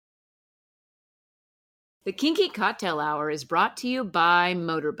The Kinky Cocktail Hour is brought to you by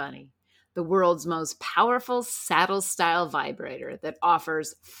Motor Bunny, the world's most powerful saddle-style vibrator that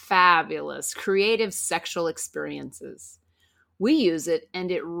offers fabulous, creative sexual experiences. We use it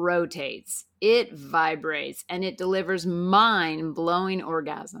and it rotates, it vibrates, and it delivers mind-blowing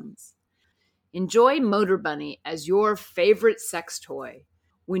orgasms. Enjoy Motor Bunny as your favorite sex toy.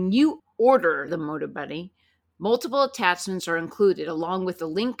 When you order the Motor Bunny, multiple attachments are included along with the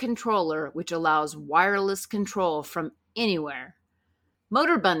Link controller, which allows wireless control from anywhere.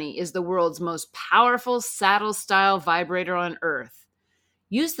 Motor Bunny is the world's most powerful saddle-style vibrator on Earth.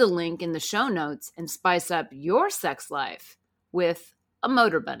 Use the link in the show notes and spice up your sex life with a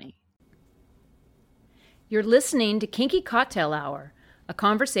Motor Bunny. You're listening to Kinky Cocktail Hour, a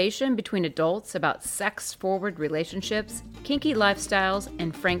conversation between adults about sex-forward relationships, kinky lifestyles,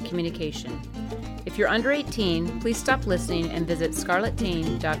 and frank communication. If you're under 18, please stop listening and visit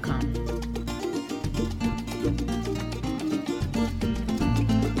scarletteen.com.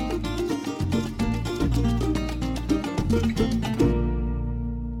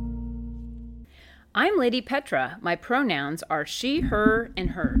 I'm Lady Petra. My pronouns are she, her,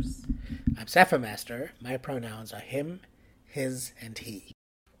 and hers. I'm Sapphire Master. My pronouns are him, his, and he.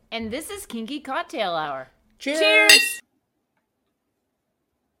 And this is Kinky Cocktail Hour. Cheers! Cheers!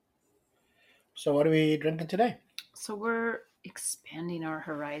 So what are we drinking today? So we're expanding our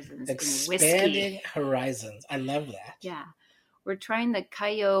horizons in Expanding whiskey. horizons. I love that. Yeah. We're trying the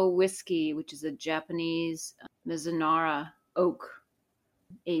Kaiyo whiskey, which is a Japanese Mizunara oak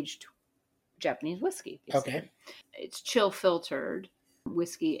aged Japanese whiskey. Basically. Okay. It's chill filtered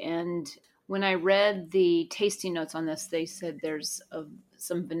whiskey. And when I read the tasting notes on this, they said there's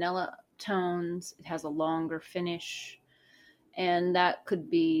some vanilla tones. It has a longer finish. And that could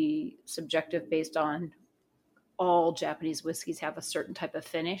be subjective based on all Japanese whiskeys have a certain type of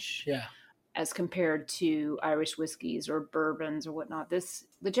finish. Yeah. As compared to Irish whiskeys or bourbons or whatnot.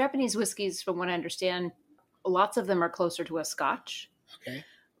 The Japanese whiskeys, from what I understand, lots of them are closer to a Scotch. Okay.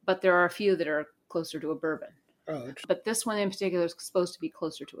 But there are a few that are closer to a bourbon. Oh. But this one in particular is supposed to be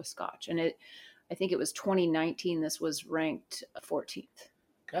closer to a Scotch. And I think it was 2019, this was ranked 14th.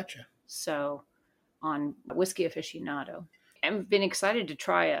 Gotcha. So on Whiskey Aficionado. I've been excited to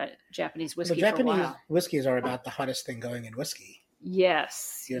try a Japanese whiskey The Japanese for a while. whiskeys are about the hottest thing going in whiskey.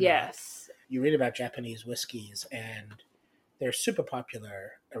 Yes, You know, yes. You read about Japanese whiskeys and they're super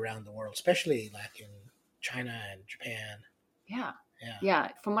popular around the world, especially like in China and Japan. Yeah. Yeah. Yeah.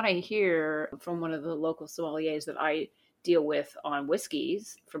 From what I hear from one of the local sommeliers that I deal with on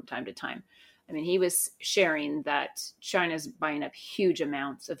whiskeys from time to time, I mean, he was sharing that China's buying up huge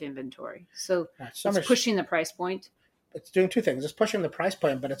amounts of inventory. So it's pushing the price point. It's doing two things. It's pushing the price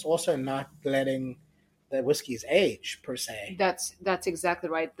point, but it's also not letting the whiskeys age per se. That's exactly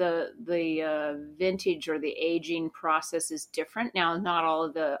right. The vintage or the aging process is different. Now, not all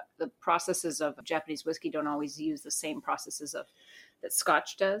of the processes of Japanese whiskey don't always use the same processes that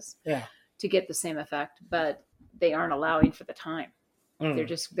Scotch does. Yeah. To get the same effect, but they aren't allowing for the time.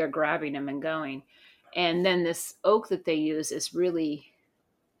 They're grabbing them and going. And then this oak that they use is really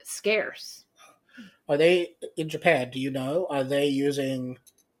scarce. Are they in Japan? Do you know? Are they using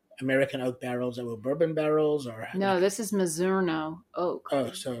American oak barrels that were bourbon barrels, or no? This is Mizuno oak.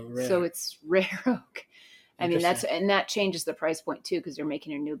 Oh, so rare. So it's rare oak. I mean, that changes the price point too because they're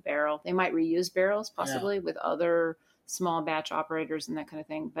making a new barrel. They might reuse barrels possibly with other small batch operators and that kind of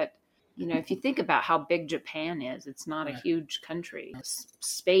thing. But you know, if you think about how big Japan is, it's not a huge country.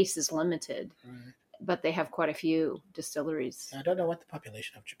 Space is limited. Right. But they have quite a few distilleries. I don't know what the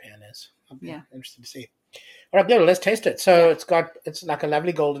population of Japan is. I'll be interested to see. All right, good. Let's taste it. So it's like a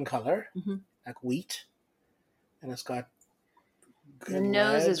lovely golden color, like wheat, and it's got good the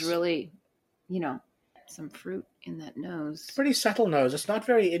nose legs. Is really, some fruit in that nose. It's a pretty subtle nose. It's not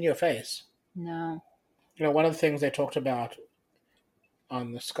very in your face. No. You know, one of the things they talked about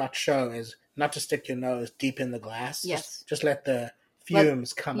on the Scotch show is not to stick your nose deep in the glass. Yes. Just let the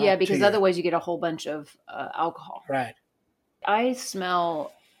fumes come up. Yeah, because otherwise you get a whole bunch of alcohol. Right. I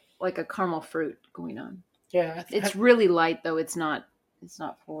smell like a caramel fruit going on. Yeah. It's really light though. It's not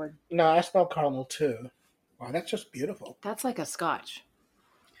forward. No, I smell caramel too. Wow, that's just beautiful. That's like a Scotch.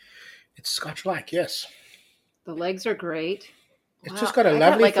 It's Scotch-like, yes. The legs are great. It's just got a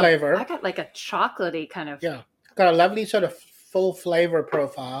lovely flavor. I got like a chocolatey kind of. Yeah. It's got a lovely sort of full flavor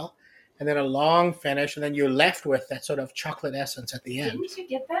profile. And then a long finish, and then you're left with that sort of chocolate essence at the end. Didn't you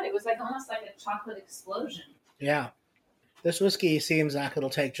get that? It was like almost like a chocolate explosion. Yeah. This whiskey seems like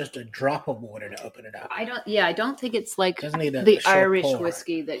it'll take just a drop of water to open it up. I don't think it's like the the Irish pour.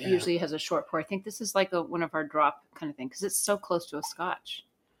 whiskey that usually has a short pour. I think this is like one of our drop kind of thing because it's so close to a Scotch.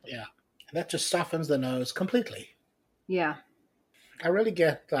 Yeah. And that just softens the nose completely. Yeah. I really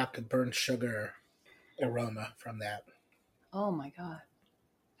get like a burnt sugar aroma from that. Oh my God.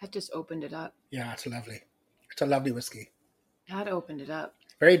 That just opened it up. Yeah, it's lovely. It's a lovely whiskey. That opened it up.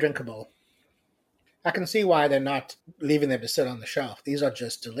 Very drinkable. I can see why they're not leaving them to sit on the shelf. These are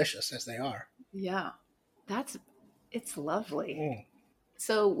just delicious as they are. Yeah. It's lovely. Mm.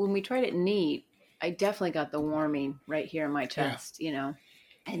 So when we tried it neat, I definitely got the warming right here in my chest, you know.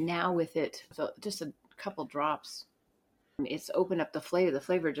 And now with it, so just a couple drops, it's opened up the flavor. The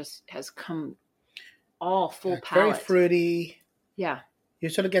flavor just has come all full palate. Very fruity. Yeah. You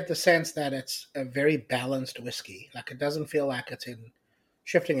sort of get the sense that it's a very balanced whiskey. Like it doesn't feel like it's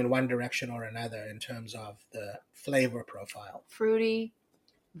shifting in one direction or another in terms of the flavor profile. Fruity,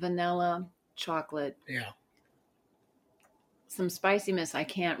 vanilla, chocolate. Yeah. Some spiciness I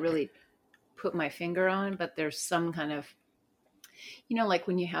can't really put my finger on, but there's some kind of, you know, like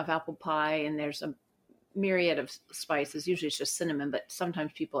when you have apple pie and there's a myriad of spices. Usually it's just cinnamon, but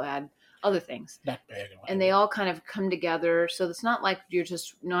sometimes people add other things. And they all kind of come together. So it's not like you're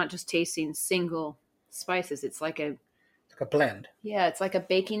not just tasting single spices. It's like a blend. Yeah, it's like a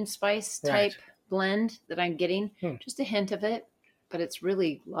baking spice type blend that I'm getting. Just a hint of it, but it's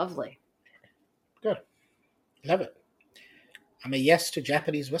really lovely. Good. Love it. I'm a yes to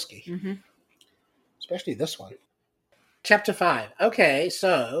Japanese whiskey. Mm-hmm. Especially this one. Chapter 5. Okay,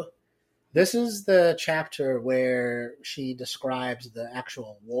 so this is the chapter where she describes the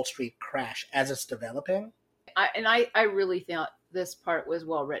actual Wall Street crash as it's developing. I really thought this part was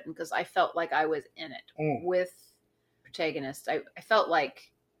well written because I felt like I was in it with protagonist. I felt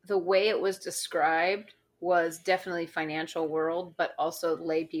like the way it was described was definitely financial world, but also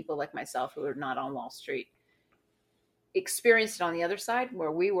lay people like myself who are not on Wall Street experienced it on the other side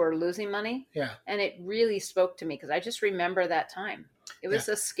where we were losing money. Yeah. And it really spoke to me because I just remember that time. It was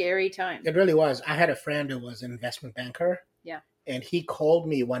a scary time. It really was. I had a friend who was an investment banker. Yeah. And he called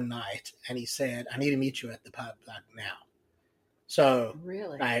me one night and he said, I need to meet you at the pub like now. So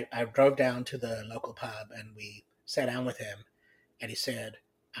really, I drove down to the local pub and we sat down with him and he said,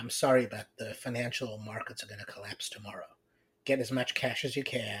 I'm sorry, but the financial markets are going to collapse tomorrow. Get as much cash as you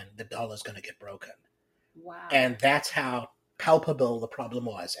can. The dollar's going to get broken. Wow. And that's how palpable the problem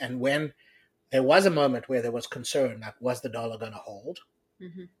was. And when there was a moment where there was concern, like, was the dollar going to hold?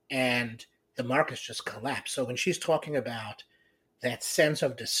 Mm-hmm. And the markets just collapsed. So when she's talking about that sense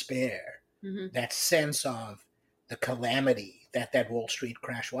of despair, that sense of the calamity that Wall Street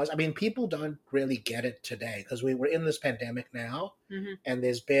crash was, I mean, people don't really get it today because we were in this pandemic now, and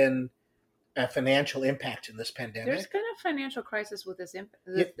there's been a financial impact in this pandemic. There's been a financial crisis with this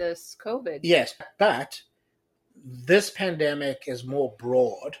this COVID. Yes, but this pandemic is more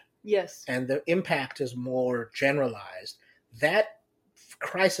broad. Yes. And the impact is more generalized. That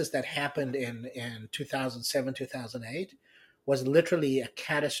crisis that happened in 2007, 2008 was literally a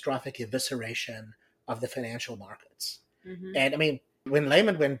catastrophic evisceration of the financial markets. And I mean, when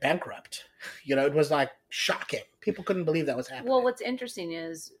Lehman went bankrupt, you know, it was like shocking. People couldn't believe that was happening. Well, what's interesting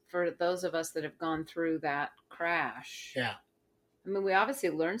is for those of us that have gone through that crash. Yeah. I mean, we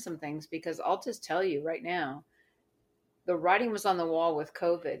obviously learned some things because I'll just tell you right now, the writing was on the wall with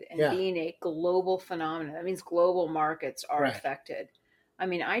COVID and being a global phenomenon. That means global markets are affected. I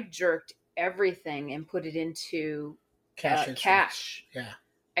mean, I jerked everything and put it into cash. Yeah.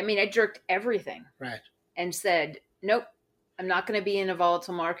 I mean, I jerked everything. Right. And said, nope, I'm not going to be in a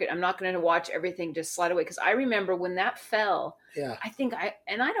volatile market. I'm not going to watch everything just slide away. Because I remember when that fell, I think I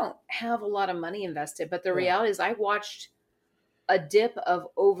don't have a lot of money invested, but the reality is I watched a dip of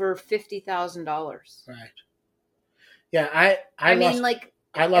over $50,000. Right. Yeah, I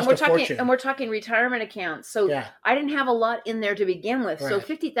lost a fortune. And we're talking retirement accounts. So I didn't have a lot in there to begin with. Right. So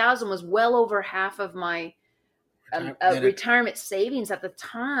 50,000 was well over half of my retirement savings at the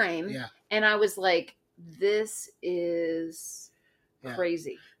time. Yeah. And I was like, this is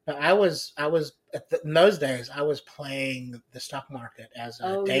crazy. Now, I was in those days, I was playing the stock market as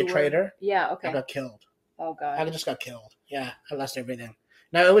a day trader. Yeah, okay. I got killed. Oh, God. I just got killed. Yeah, I lost everything.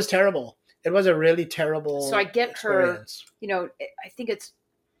 No, it was terrible. It was a really terrible So I get experience. her, you know, I think it's,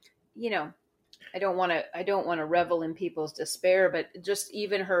 you know, I don't want to revel in people's despair, but just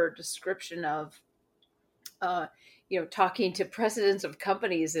even her description of, you know, talking to presidents of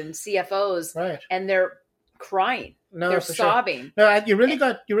companies and CFOs, and they're crying, they're sobbing. Sure. No, you really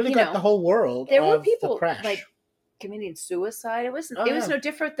got the whole world. There were people the crash. like committing suicide. It was no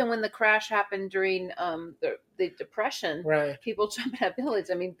different than when the crash happened during the Depression. Right. People jumping out of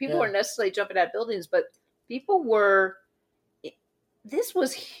buildings. I mean, people weren't necessarily jumping out of buildings, but people were. This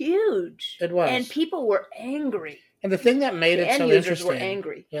was huge. It was, and people were angry. And the thing that made it so interesting, were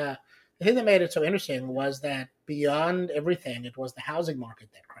angry. Yeah. the thing that made it so interesting was that beyond everything, it was the housing market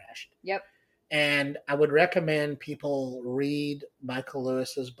that crashed. Yep. And I would recommend people read Michael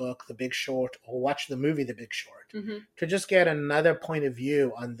Lewis's book, The Big Short, or watch the movie The Big Short, to just get another point of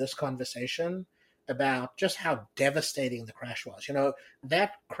view on this conversation about just how devastating the crash was. You know,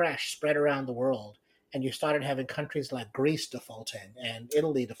 that crash spread around the world, and you started having countries like Greece defaulting and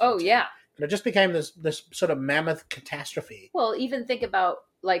Italy defaulting. Oh, yeah. And it just became this sort of mammoth catastrophe. Well, even think about,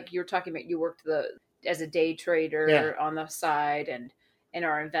 like you're talking about, you worked as a day trader on the side and in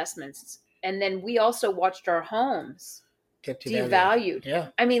our investments. And then we also watched our homes Get devalued. Yeah.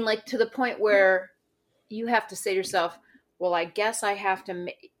 I mean, like to the point where you have to say to yourself, well, I guess I have to,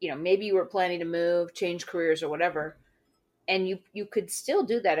 maybe you were planning to move, change careers or whatever. And you could still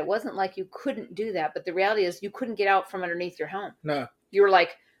do that. It wasn't like you couldn't do that. But the reality is you couldn't get out from underneath your home. No. You were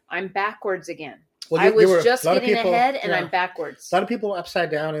like, I'm backwards again. Well, I was just getting ahead and I'm backwards. A lot of people were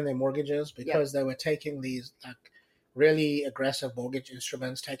upside down in their mortgages because they were taking these really aggressive mortgage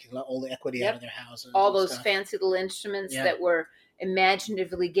instruments, taking all the equity out of their houses. All those fancy little instruments that were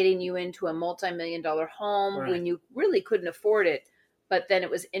imaginatively getting you into a multi-million-dollar home when you really couldn't afford it. But then it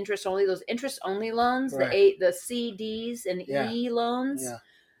was interest only, those interest only loans, the CDs and E loans. Yeah.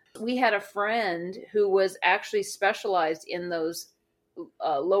 We had a friend who was actually specialized in those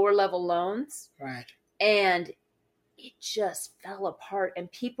lower level loans. Right. And it just fell apart.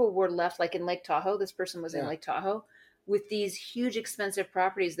 And people were left, like in Lake Tahoe, this person was in Lake Tahoe, with these huge expensive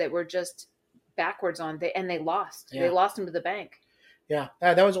properties that were just backwards on, and they lost. They lost them to the bank. Yeah,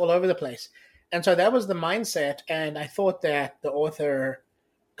 that was all over the place. And so that was the mindset. And I thought that the author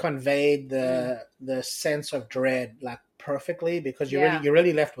conveyed the sense of dread like perfectly, because you're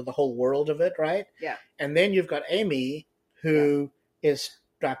really left with the whole world of it, right? Yeah. And then you've got Amy, who is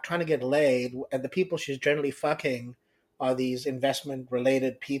like trying to get laid, and the people she's generally fucking are these investment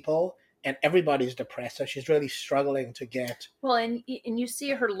related people, and everybody's depressed, so she's really struggling to get. Well, and you see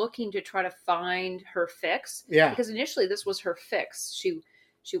her looking to try to find her fix. Yeah. Because initially this was her fix. She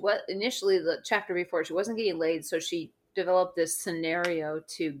was initially, the chapter before, she wasn't getting laid, so she developed this scenario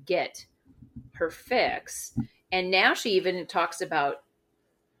to get her fix. And now she even talks about,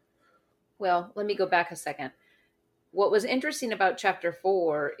 well, let me go back a second. What was interesting about chapter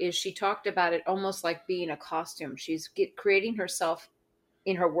 4 is she talked about it almost like being a costume. She's creating herself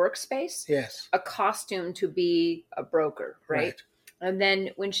in her workspace, a costume to be a broker, right? And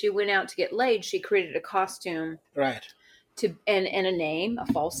then when she went out to get laid, she created a costume, to and a name,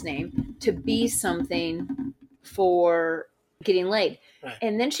 a false name, to be something for getting laid.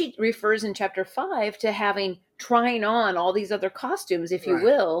 And then she refers in chapter 5 to trying on all these other costumes, if you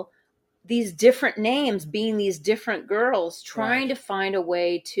will, these different names, being these different girls, trying to find a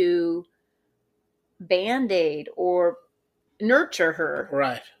way to band-aid or nurture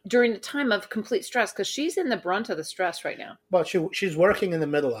her during the time of complete stress, because she's in the brunt of the stress right now. Well, she's working in the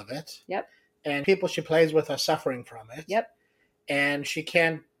middle of it. Yep. And people she plays with are suffering from it. Yep. And she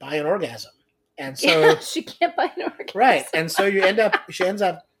can't buy an orgasm. And so she can't buy an orgasm. Right. And so she ends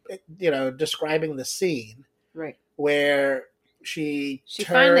up, describing the scene. Right. Where she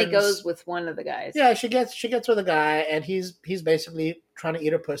finally goes with one of the guys. Yeah, she gets with a guy, and he's basically trying to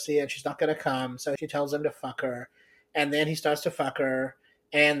eat her pussy, and she's not going to come, so she tells him to fuck her, and then he starts to fuck her,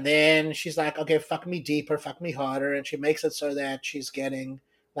 and then she's like, okay, fuck me deeper, fuck me harder, and she makes it so that she's getting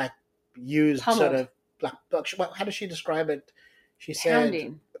like used, pummeled. Sort of like, how does she describe it? She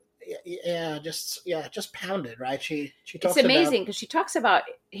pounding. Said, just pounded, right? She talks. It's amazing because she talks about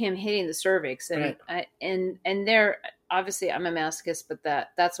him hitting the cervix, and and there. Obviously, I'm a masochist, but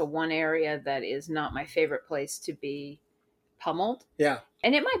that's one area that is not my favorite place to be pummeled. Yeah.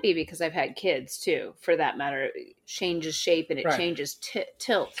 And it might be because I've had kids, too, for that matter. It changes shape and it changes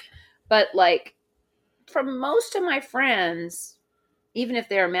tilt. But, like, for most of my friends, even if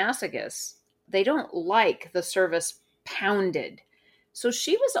they're masochists, they don't like the service pounded. So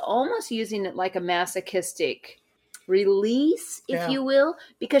she was almost using it like a masochistic release, if you will,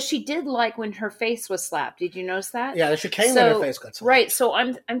 because she did like when her face was slapped. Did you notice that? Yeah, she came when her face got slapped. Right. So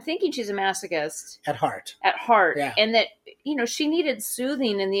I'm thinking she's a masochist at heart. Yeah. And that she needed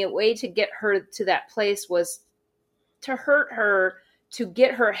soothing, and the way to get her to that place was to hurt her, to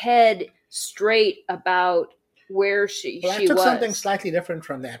get her head straight about where she was. I took something slightly different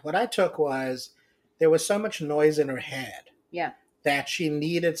from that. What I took was there was so much noise in her head. Yeah. That she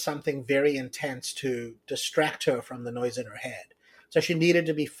needed something very intense to distract her from the noise in her head. So she needed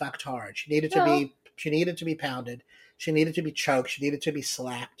to be fucked hard. She needed to be pounded. She needed to be choked. She needed to be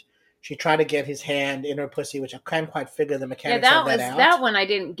slapped. She tried to get his hand in her pussy, which I can't quite figure the mechanics of that out. That one I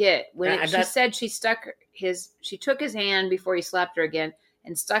didn't get. When she said she took his hand before he slapped her again,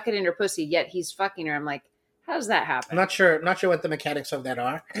 and stuck it in her pussy, yet he's fucking her. I'm like, how does that happen? I'm not sure what the mechanics of that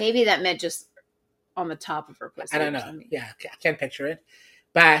are. Maybe that meant just on the top of her pussy. I don't know. Yeah, I can't picture it.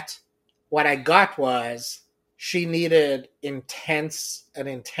 But what I got was she needed an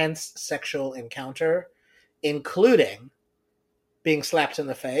intense sexual encounter, including being slapped in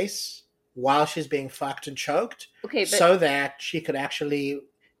the face while she's being fucked and choked, so that she could actually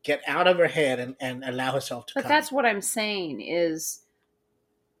get out of her head and allow herself to come. But that's what I'm saying is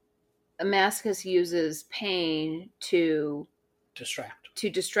a masochist uses pain to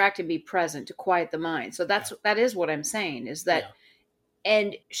distract and be present, to quiet the mind. So that is what I'm saying is that,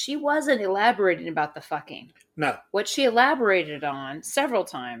 and she wasn't elaborating about the fucking. No. What she elaborated on several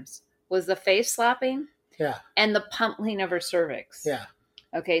times was the face slapping and the pummeling of her cervix. Yeah.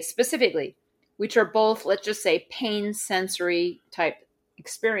 Okay, specifically, which are both, let's just say, pain sensory type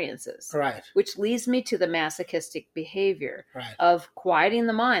experiences. Right. Which leads me to the masochistic behavior right. of quieting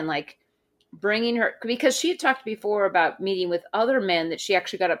the mind, like bringing her, because she had talked before about meeting with other men that she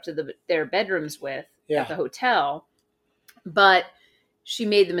actually got up to their bedrooms with at the hotel, but she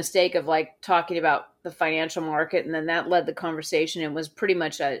made the mistake of like talking about the financial market, and then that led the conversation and was pretty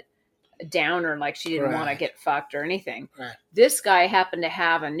much a downer, like she didn't want to get fucked or anything. Right. This guy happened to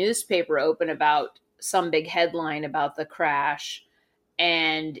have a newspaper open about some big headline about the crash,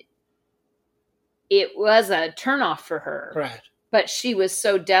 and it was a turnoff for her. Right. But she was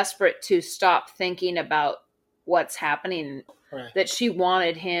so desperate to stop thinking about what's happening that she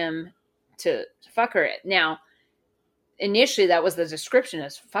wanted him to fuck her. Now, initially that was the description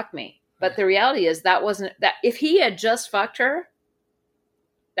as fuck me. But the reality is that wasn't, that if he had just fucked her,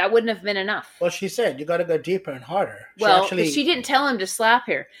 that wouldn't have been enough. Well, she said, you got to go deeper and harder. She didn't tell him to slap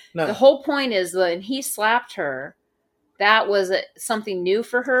her. No. The whole point is that when he slapped her, that was something new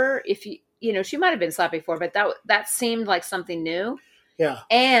for her. If she might have been slapped before, but that seemed like something new. Yeah.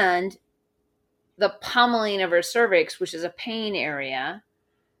 And the pummeling of her cervix, which is a pain area,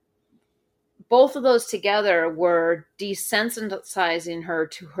 both of those together were desensitizing her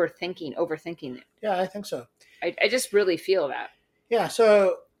to her thinking, overthinking it. Yeah, I think so. I just really feel that. Yeah,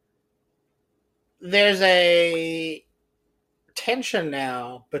 so there's a tension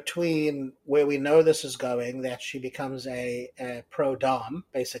now between where we know this is going, that she becomes a pro-dom,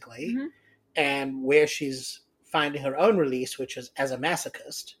 basically, and where she's finding her own release, which is as a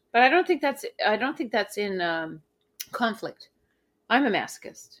masochist. But I don't think that's in conflict. I'm a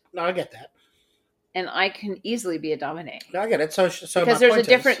masochist. No, I get that. And I can easily be a dominate. No, I get it. So because there's a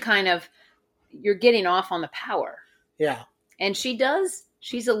different kind of, you're getting off on the power. Yeah. And she's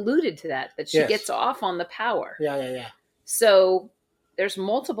alluded to that she gets off on the power. Yeah. So there's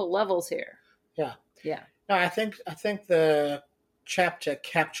multiple levels here. Yeah. Yeah. No, I think the chapter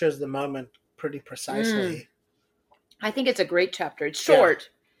captures the moment pretty precisely. I think it's a great chapter. It's short,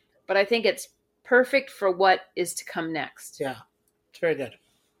 but I think it's perfect for what is to come next. Yeah. It's very good.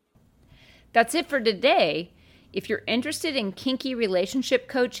 That's it for today. If you're interested in kinky relationship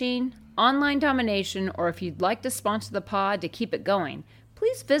coaching, online domination, or if you'd like to sponsor the pod to keep it going,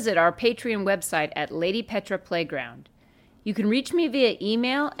 please visit our Patreon website at Lady Petra Playground. You can reach me via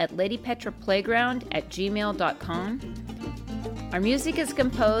email at ladypetraplayground@gmail.com. Our music is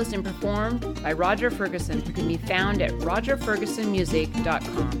composed and performed by Roger Ferguson, who can be found at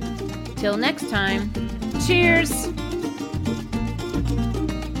rogerfergusonmusic.com. Till next time, cheers!